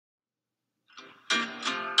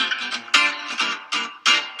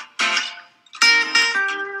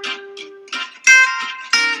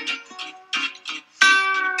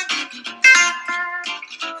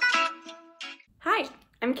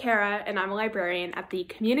Kara, and I'm a librarian at the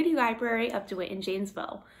Community Library of DeWitt in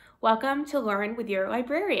Jamesville. Welcome to Learn with Your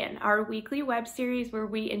Librarian, our weekly web series where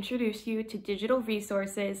we introduce you to digital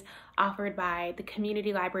resources offered by the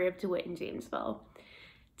Community Library of DeWitt in Jamesville.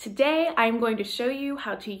 Today, I'm going to show you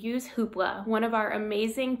how to use Hoopla, one of our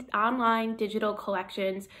amazing online digital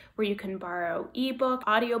collections where you can borrow ebooks,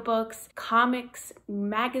 audiobooks, comics,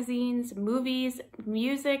 magazines, movies,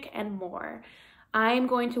 music, and more. I'm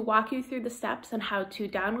going to walk you through the steps on how to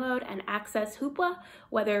download and access Hoopla,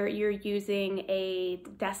 whether you're using a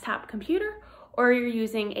desktop computer or you're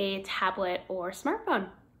using a tablet or smartphone.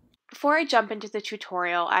 Before I jump into the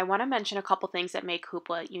tutorial, I want to mention a couple things that make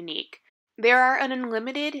Hoopla unique. There are an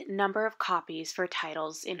unlimited number of copies for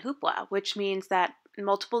titles in Hoopla, which means that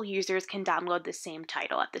multiple users can download the same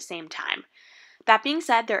title at the same time. That being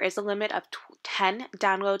said, there is a limit of 10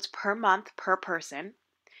 downloads per month per person.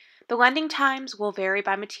 The lending times will vary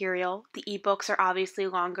by material. The ebooks are obviously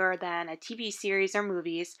longer than a TV series or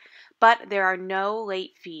movies, but there are no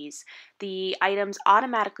late fees. The items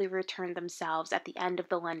automatically return themselves at the end of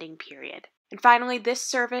the lending period. And finally, this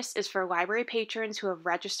service is for library patrons who have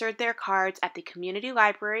registered their cards at the Community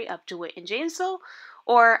Library of DeWitt in Jamesville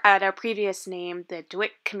or at a previous name, the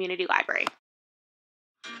DeWitt Community Library.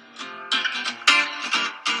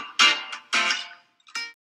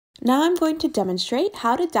 Now I'm going to demonstrate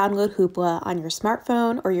how to download Hoopla on your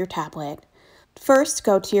smartphone or your tablet. First,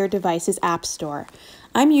 go to your device's App Store.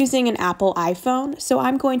 I'm using an Apple iPhone, so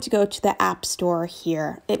I'm going to go to the App Store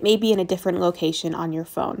here. It may be in a different location on your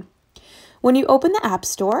phone. When you open the App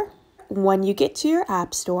Store, when you get to your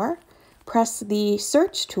App Store, press the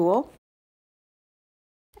search tool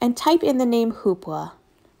and type in the name Hoopla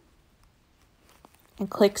and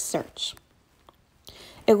click search.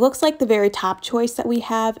 It looks like the very top choice that we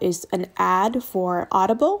have is an ad for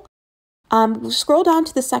Audible. Scroll down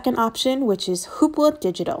to the second option, which is Hoopla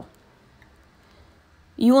Digital.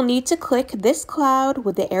 You will need to click this cloud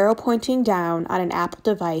with the arrow pointing down on an Apple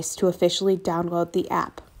device to officially download the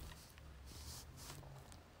app.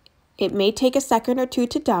 It may take a second or two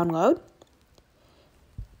to download,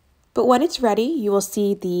 but when it's ready, you will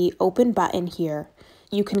see the open button here.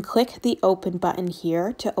 You can click the open button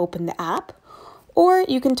here to open the app, or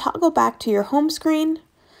you can toggle back to your home screen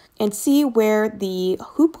and see where the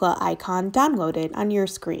Hoopla icon downloaded on your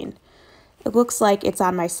screen. It looks like it's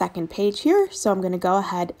on my second page here, so I'm going to go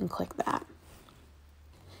ahead and click that.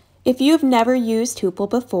 If you have never used Hoopla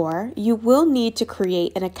before, you will need to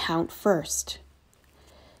create an account first.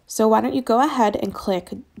 So why don't you go ahead and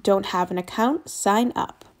click Don't Have an Account, Sign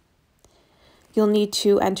Up. You'll need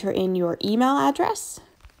to enter in your email address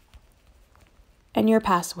and your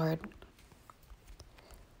password.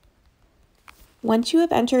 Once you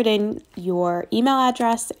have entered in your email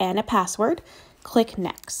address and a password, click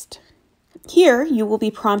Next. Here, you will be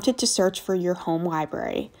prompted to search for your home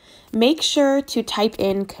library. Make sure to type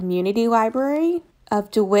in Community Library of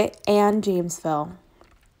DeWitt and Jamesville.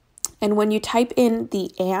 And when you type in the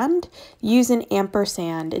and, use an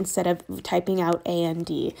ampersand instead of typing out AND,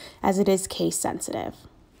 as it is case sensitive.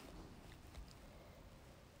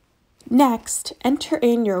 Next, enter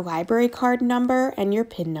in your library card number and your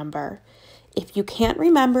PIN number. If you can't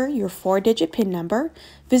remember your 4-digit PIN number,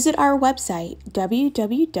 visit our website, www.cldandj.org,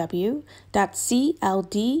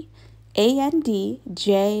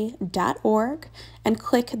 and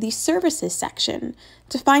click the Services section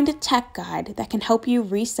to find a tech guide that can help you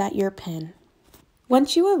reset your PIN.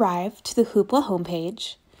 Once you arrive to the Hoopla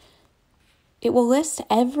homepage, it will list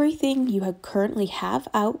everything you currently have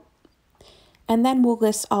out, and then will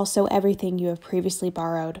list also everything you have previously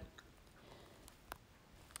borrowed.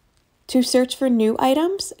 To search for new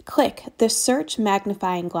items, click the search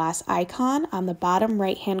magnifying glass icon on the bottom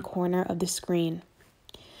right-hand corner of the screen.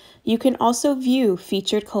 You can also view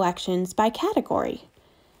featured collections by category.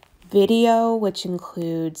 Video, which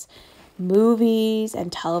includes movies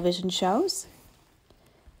and television shows.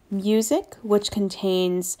 Music, which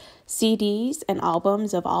contains CDs and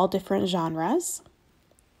albums of all different genres.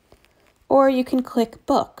 Or you can click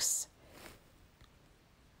Books,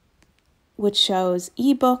 which shows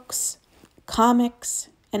ebooks, comics,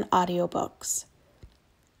 and audiobooks.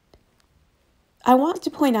 I want to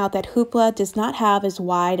point out that Hoopla does not have as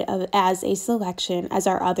wide as a selection as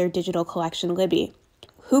our other digital collection, Libby.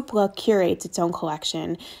 Hoopla curates its own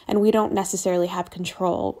collection, and we don't necessarily have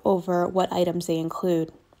control over what items they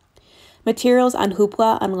include. Materials on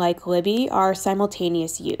Hoopla, unlike Libby, are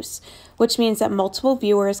simultaneous use, which means that multiple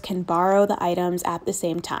viewers can borrow the items at the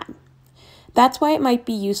same time. That's why it might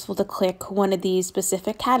be useful to click one of these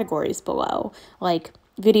specific categories below, like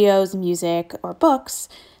videos, music, or books,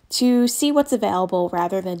 to see what's available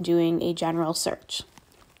rather than doing a general search.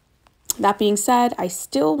 That being said, I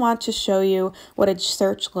still want to show you what a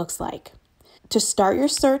search looks like. To start your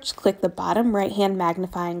search, click the bottom right-hand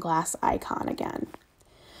magnifying glass icon again.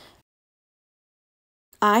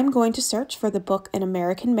 I'm going to search for the book An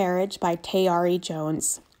American Marriage by Tayari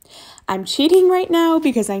Jones. I'm cheating right now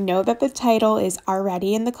because I know that the title is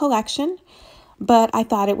already in the collection, but I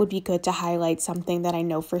thought it would be good to highlight something that I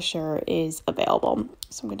know for sure is available.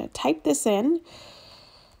 So I'm going to type this in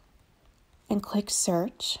and click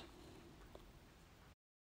search.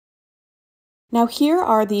 Now here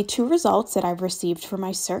are the two results that I've received for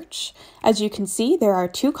my search. As you can see, there are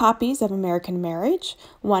 2 copies of American Marriage,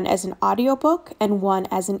 one as an audiobook and one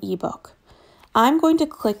as an ebook. I'm going to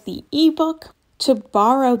click the ebook. To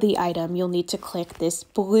borrow the item, you'll need to click this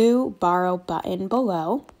blue borrow button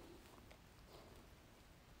below.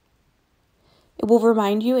 It will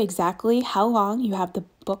remind you exactly how long you have the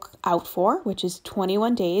book out for, which is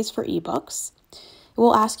 21 days for ebooks. It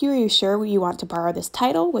will ask you, are you sure you want to borrow this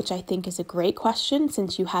title, which I think is a great question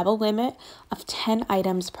since you have a limit of 10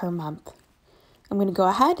 items per month. I'm going to go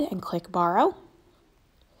ahead and click borrow.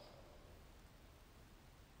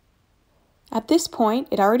 At this point,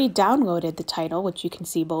 it already downloaded the title, which you can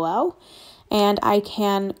see below, and I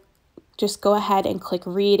can just go ahead and click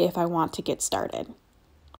read if I want to get started.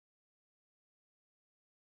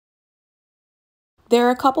 There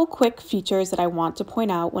are a couple quick features that I want to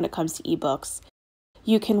point out when it comes to ebooks.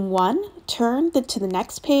 You can, 1, turn to the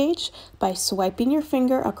next page by swiping your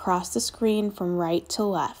finger across the screen from right to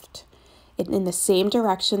left, in the same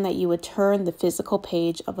direction that you would turn the physical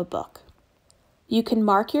page of a book. You can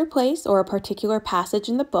mark your place or a particular passage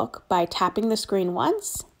in the book by tapping the screen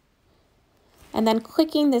once, and then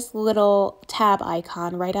clicking this little tab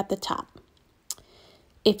icon right at the top.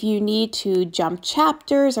 If you need to jump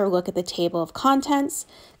chapters or look at the table of contents,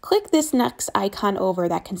 click this next icon over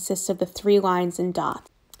that consists of the 3 lines and dots.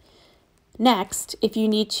 Next, if you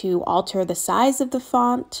need to alter the size of the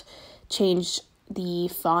font, change the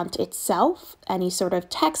font itself, any sort of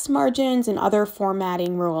text margins and other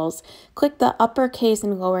formatting rules, click the uppercase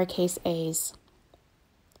and lowercase a's.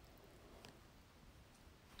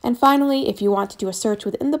 And finally, if you want to do a search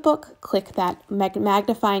within the book, click that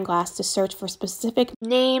magnifying glass to search for specific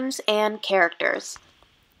names and characters.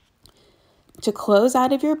 To close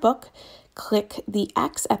out of your book, click the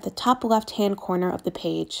X at the top left-hand corner of the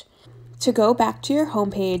page. To go back to your home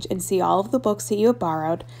page and see all of the books that you have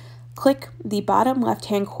borrowed, click the bottom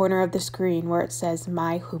left-hand corner of the screen where it says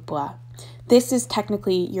My Hoopla. This is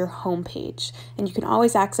technically your home page, and you can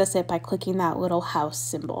always access it by clicking that little house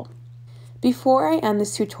symbol. Before I end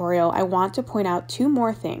this tutorial, I want to point out 2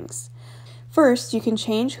 more things. First, you can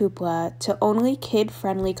change Hoopla to only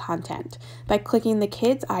kid-friendly content by clicking the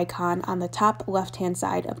kids icon on the top left-hand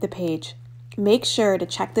side of the page. Make sure to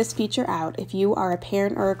check this feature out if you are a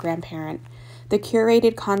parent or a grandparent. The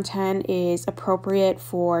curated content is appropriate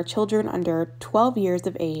for children under 12 years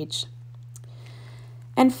of age.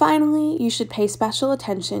 And finally, you should pay special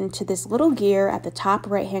attention to this little gear at the top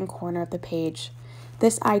right-hand corner of the page.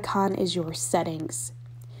 This icon is your settings.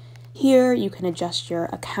 Here you can adjust your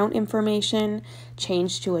account information,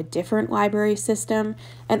 change to a different library system,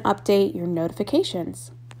 and update your notifications.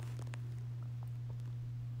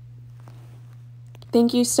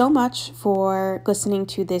 Thank you so much for listening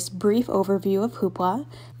to this brief overview of Hoopla.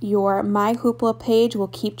 Your My Hoopla page will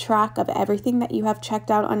keep track of everything that you have checked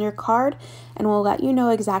out on your card and will let you know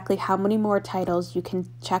exactly how many more titles you can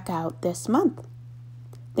check out this month.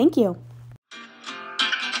 Thank you.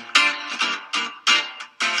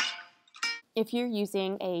 If you're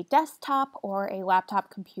using a desktop or a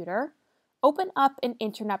laptop computer, open up an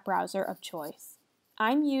internet browser of choice.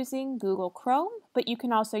 I'm using Google Chrome, but you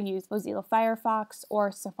can also use Mozilla Firefox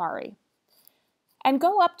or Safari. And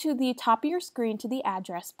go up to the top of your screen to the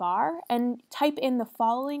address bar and type in the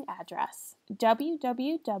following address,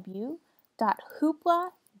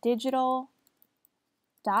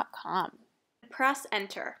 www.hoopladigital.com. Press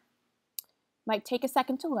enter. Might take a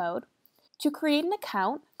second to load. To create an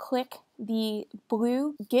account, click the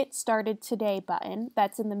blue Get Started Today button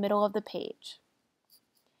that's in the middle of the page.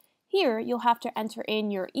 Here, you'll have to enter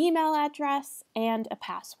in your email address and a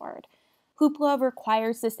password. Hoopla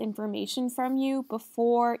requires this information from you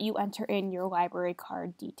before you enter in your library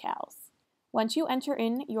card details. Once you enter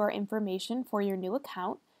in your information for your new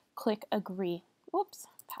account, click Agree. Oops,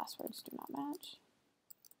 passwords do not match.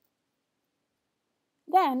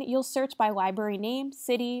 Then you'll search by library name,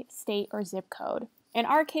 city, state, or zip code. In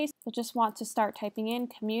our case, we'll just want to start typing in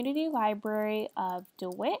Community Library of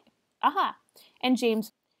DeWitt, and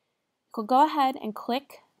Jamesville. Go ahead and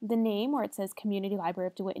click the name where it says Community Library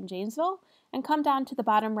of DeWitt in Jamesville and come down to the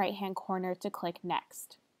bottom right-hand corner to click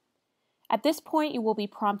Next. At this point, you will be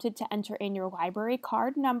prompted to enter in your library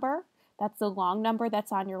card number. That's the long number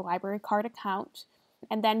that's on your library card account.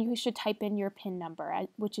 And then you should type in your PIN number,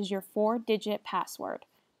 which is your 4-digit password.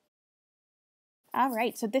 All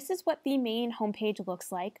right, so this is what the main homepage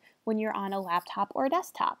looks like when you're on a laptop or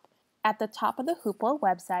desktop. At the top of the Hoopla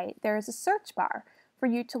website, there is a search bar for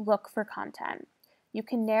you to look for content. You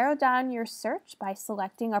can narrow down your search by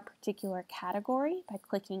selecting a particular category by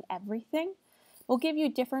clicking everything. We'll give you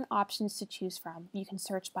different options to choose from. You can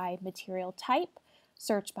search by material type,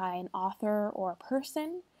 search by an author or a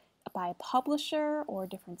person, by a publisher or a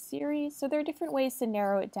different series. So there are different ways to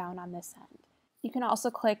narrow it down on this end. You can also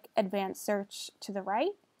click Advanced Search to the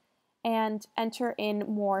right and enter in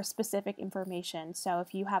more specific information. So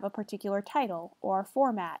if you have a particular title or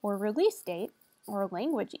format or release date or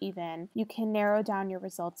language even, you can narrow down your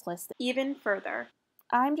results list even further.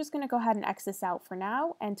 I'm just going to go ahead and X this out for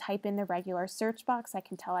now and type in the regular search box. I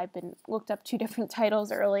can tell I've looked up 2 different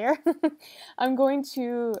titles earlier. I'm going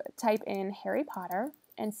to type in Harry Potter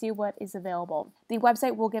and see what is available. The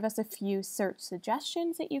website will give us a few search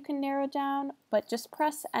suggestions that you can narrow down, but just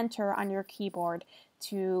press enter on your keyboard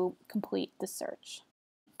to complete the search.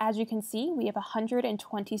 As you can see, we have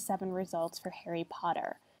 127 results for Harry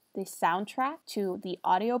Potter. The soundtrack to the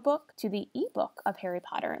audiobook to the ebook of Harry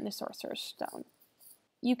Potter and the Sorcerer's Stone.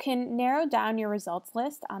 You can narrow down your results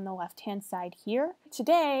list on the left-hand side here.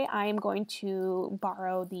 Today, I am going to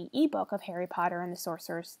borrow the ebook of Harry Potter and the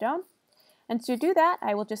Sorcerer's Stone. And to do that,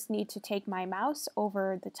 I will just need to take my mouse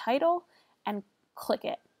over the title and click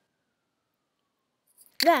it.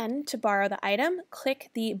 Then, to borrow the item,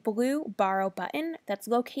 click the blue Borrow button that's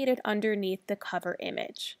located underneath the cover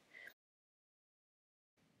image.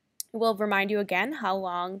 It will remind you again how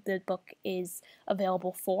long the book is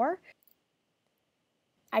available for.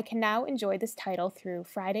 I can now enjoy this title through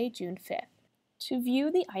Friday, June 5th. To view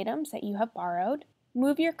the items that you have borrowed,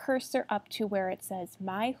 move your cursor up to where it says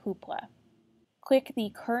My Hoopla. Click the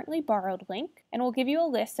Currently Borrowed link, and it will give you a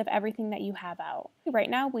list of everything that you have out. Right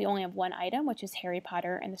now, we only have one item, which is Harry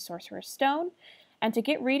Potter and the Sorcerer's Stone. And to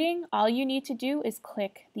get reading, all you need to do is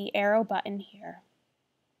click the arrow button here.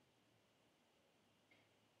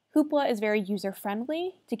 Hoopla is very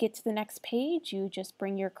user-friendly. To get to the next page, you just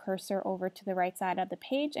bring your cursor over to the right side of the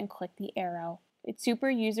page and click the arrow. It's super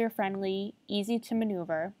user-friendly, easy to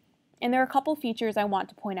maneuver. And there are a couple features I want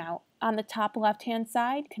to point out. On the top left-hand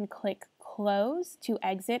side, you can click Close to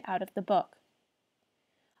exit out of the book.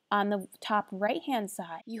 On the top right-hand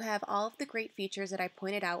side, you have all of the great features that I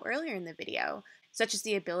pointed out earlier in the video, such as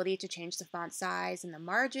the ability to change the font size and the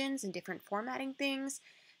margins and different formatting things,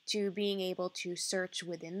 to being able to search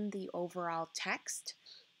within the overall text,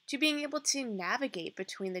 to being able to navigate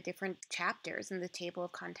between the different chapters in the table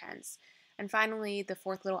of contents. And finally, the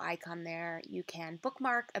fourth little icon there, you can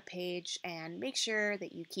bookmark a page and make sure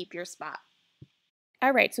that you keep your spot.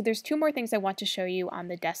 Alright, so there's 2 more things I want to show you on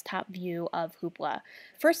the desktop view of Hoopla.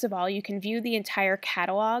 First of all, you can view the entire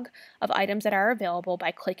catalog of items that are available by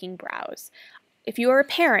clicking Browse. If you are a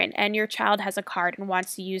parent and your child has a card and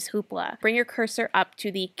wants to use Hoopla, bring your cursor up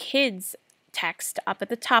to the Kids text up at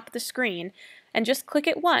the top of the screen and just click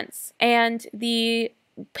it once, and the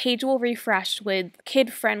page will refresh with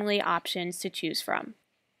kid-friendly options to choose from.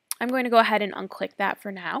 I'm going to go ahead and unclick that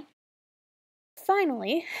for now.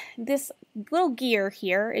 Finally, this little gear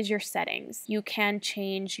here is your settings. You can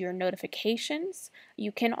change your notifications.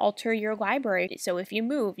 You can alter your library. So if you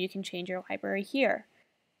move, you can change your library here.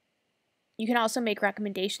 You can also make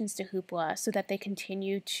recommendations to Hoopla so that they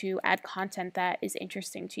continue to add content that is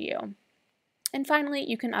interesting to you. And finally,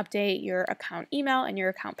 you can update your account email and your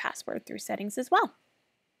account password through settings as well.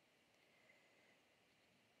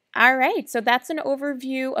 Alright, so that's an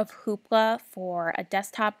overview of Hoopla for a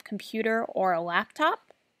desktop computer or a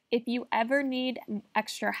laptop. If you ever need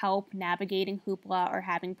extra help navigating Hoopla or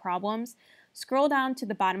having problems, scroll down to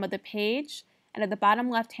the bottom of the page, and at the bottom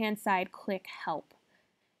left-hand side, click Help.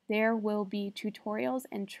 There will be tutorials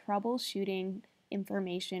and troubleshooting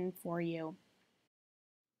information for you.